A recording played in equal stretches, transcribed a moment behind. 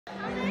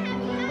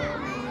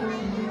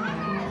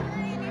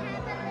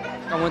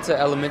I went to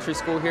elementary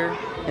school here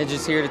and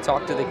just here to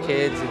talk to the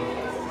kids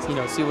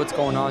and see what's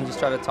going on, just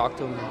try to talk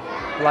to them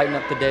and lighten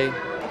up the day.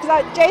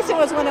 Jason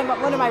was one of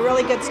my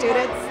really good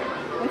students,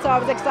 and so I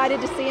was excited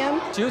to see him.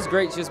 She was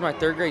great. She was my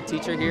third grade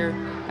teacher here.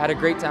 Had a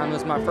great time. It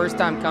was my first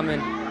time coming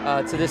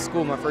to this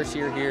school, my first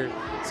year here,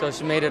 so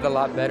she made it a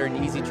lot better,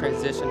 an easy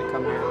transition to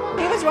come here.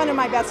 He was one of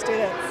my best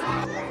students.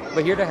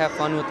 But here to have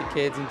fun with the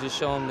kids and just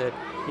show them that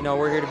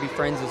we're here to be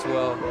friends as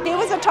well. He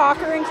was a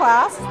talker in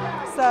class,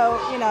 so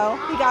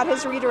he got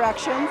his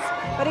redirections,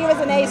 but he was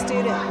an A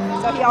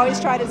student, so he always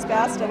tried his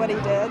best at what he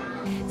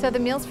did. So the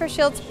Meals for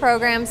Shields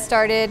program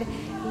started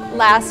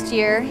last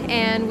year,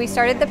 and we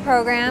started the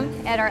program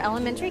at our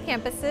elementary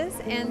campuses.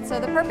 And so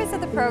the purpose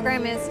of the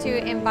program is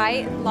to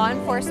invite law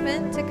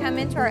enforcement to come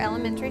into our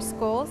elementary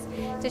schools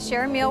to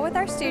share a meal with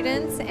our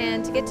students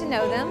and to get to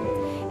know them.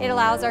 It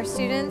allows our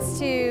students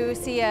to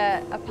see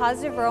a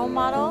positive role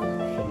model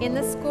in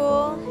the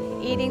school,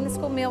 eating the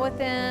school meal with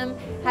them,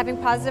 having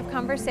positive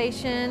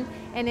conversation,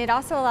 and it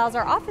also allows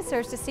our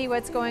officers to see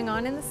what's going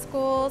on in the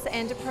schools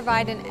and to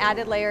provide an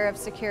added layer of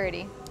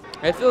security.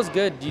 It feels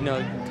good,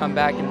 come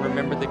back and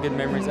remember the good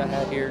memories I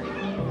had here.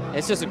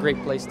 It's just a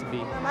great place to be.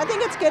 I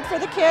think it's good for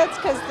the kids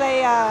because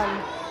they,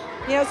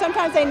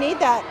 sometimes they need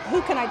that,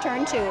 who can I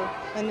turn to,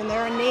 and then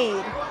they're in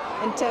need.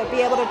 And to be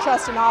able to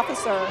trust an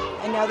officer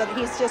and know that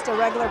he's just a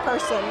regular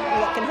person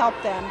that can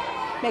help them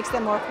makes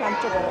them more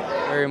comfortable.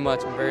 Very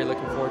much. I'm very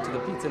looking forward to the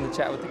pizza and the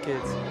chat with the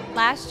kids.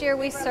 Last year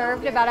we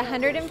served about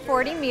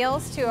 140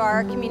 meals to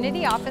our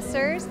community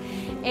officers,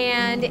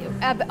 and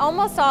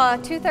almost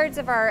 2/3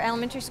 of our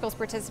elementary schools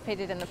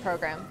participated in the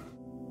program.